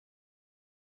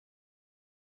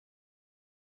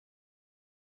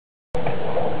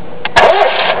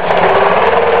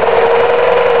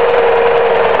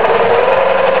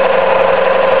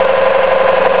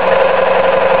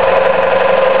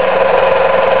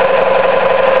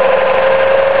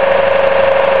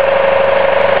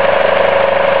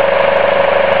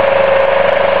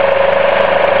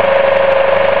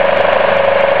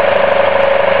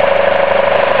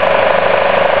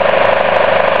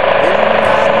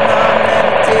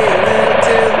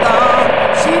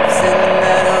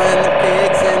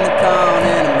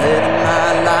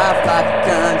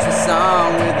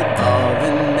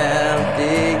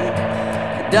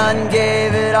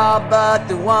but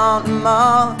they want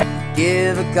more.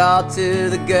 Give a call to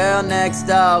the girl next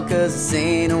door, 'cause I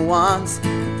seen her once,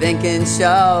 thinking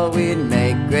sure we'd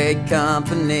make great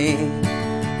company.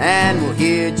 And we'll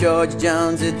hear George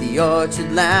Jones at the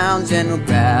Orchard Lounge, and we'll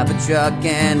grab a truck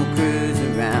and we'll cruise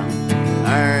around.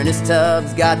 Ernest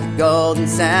Tubbs got the golden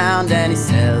sound, and he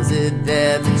sells it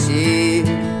there for cheap.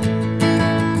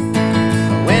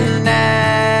 In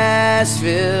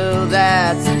Nashville,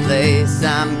 that's the place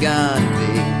I'm gonna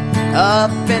be.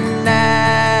 Up in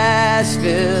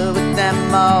Nashville with them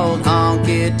old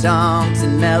honky-tonks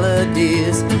and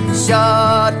melodies.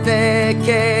 Short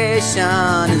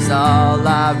vacation is all I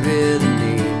really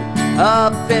need.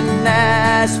 Up in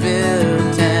Nashville,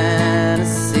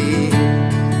 Tennessee.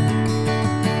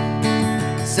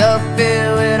 So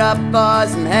fill it up,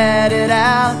 boys, I'm headed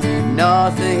out.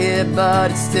 North of here, but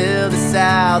it's still the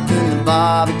south, and the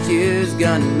barbecue's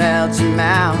gonna melt your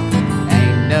mouth.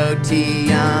 Ain't no tea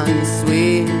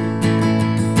unsweet.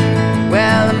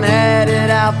 Well, I'm headed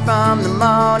out from the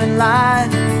morning light,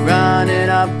 running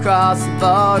up across the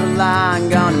borderline.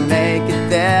 Gonna make it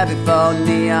there before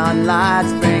neon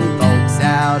lights bring folks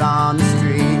out on the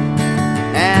street.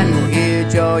 And we'll hear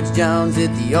George Jones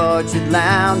at the Orchard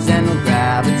Lounge, and we'll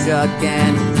grab a truck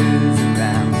and we'll cruise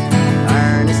around.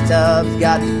 Ernest Tubbs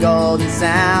got the golden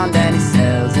sound, and he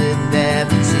sells it there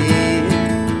for cheap.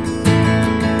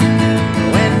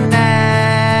 In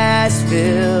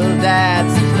Nashville,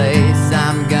 that's the place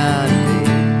I'm gonna be.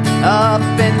 Up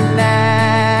in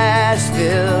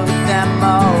Nashville with them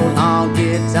old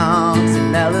honky-tonks and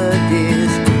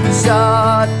melodies.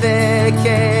 Short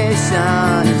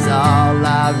vacation is all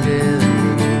I really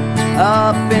need.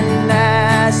 Up in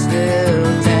Nashville,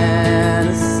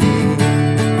 Tennessee.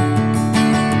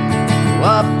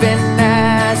 Up in